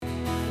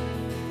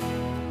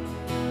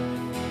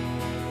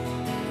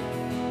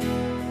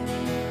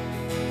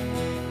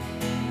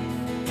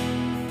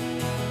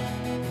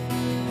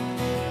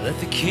Let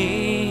the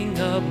King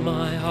of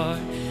my heart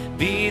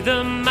be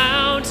the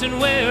mountain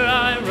where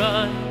I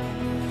run,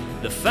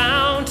 the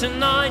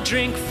fountain I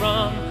drink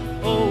from.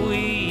 Oh,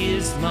 he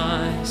is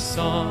my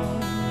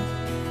song.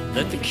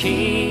 Let the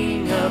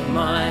King of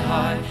my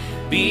heart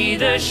be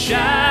the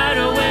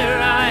shadow where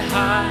I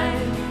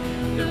hide,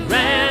 the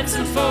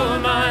ransom for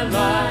my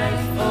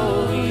life.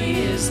 Oh,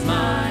 he is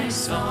my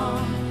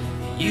song.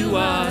 You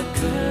are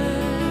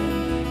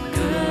good,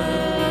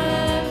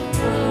 good,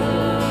 good.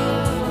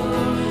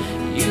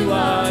 You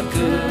are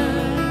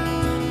good,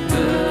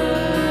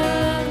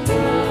 good,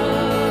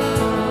 good.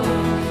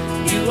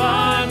 You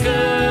are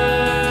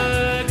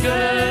good,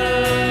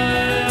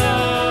 good.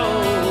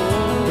 Oh,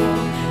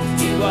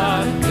 you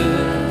are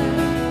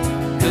good,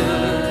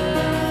 good.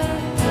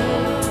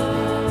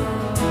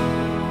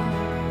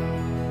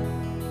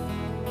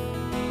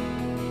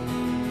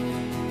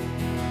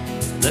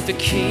 Let the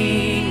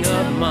King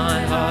of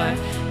my heart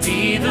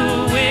be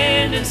the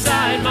wind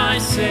inside my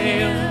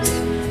sails,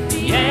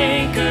 the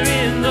anchor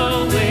in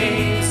the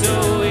waves.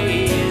 Oh,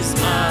 he is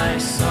my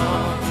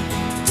song.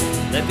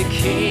 Let the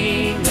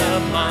King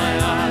of my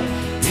heart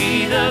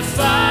be the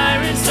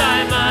fire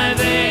inside my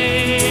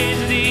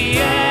veins, the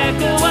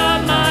echo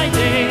of my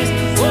days.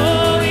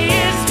 Oh, he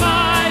is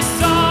my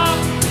song.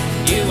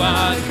 You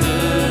are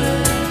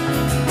good,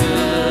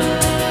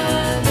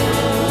 good,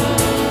 oh,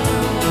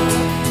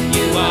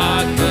 you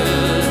are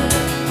good,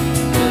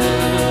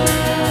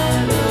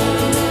 good,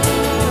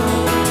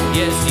 oh,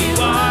 yes, you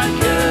are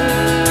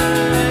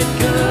good,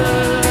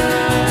 good,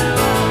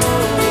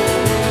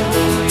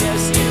 oh,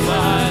 yes, you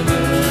are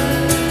good,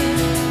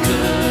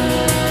 good,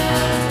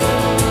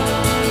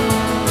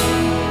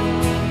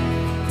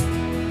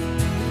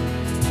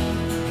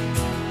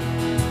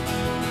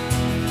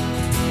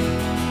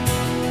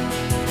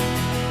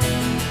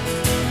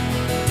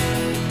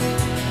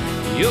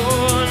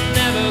 you're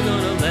never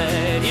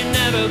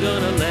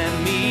gonna let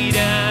me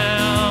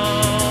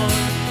down.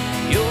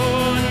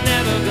 You're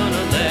never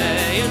gonna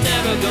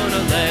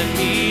let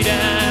me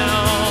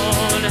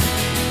down.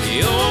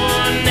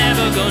 You're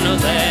never gonna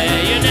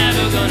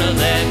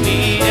let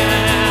me down.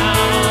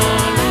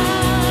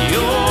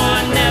 You're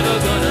never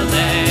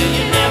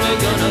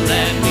gonna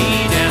let me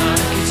down.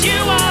 'Cause you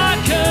are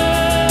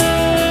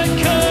good,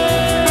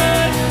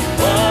 good.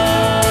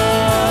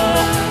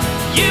 Oh,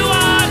 you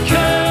are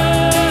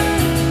good,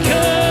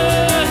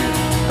 good.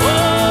 Oh,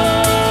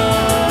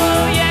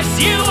 yes,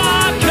 you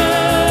are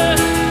good,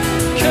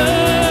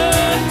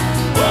 good.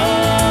 Oh,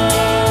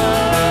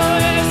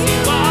 yes, you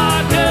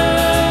are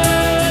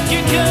good.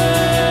 You're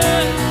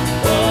good.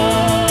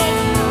 Oh,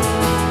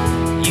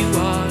 you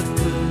are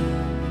good,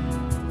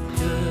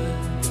 good.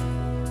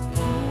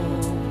 Oh,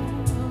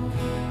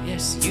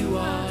 yes, you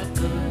are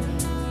good,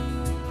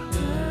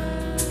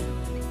 good.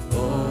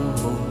 Oh.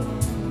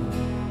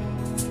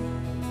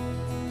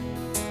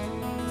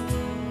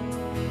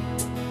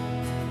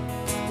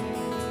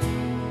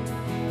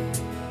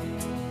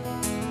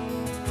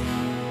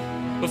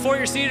 Before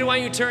you're seated, why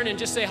don't you turn and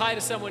just say hi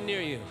to someone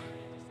near you?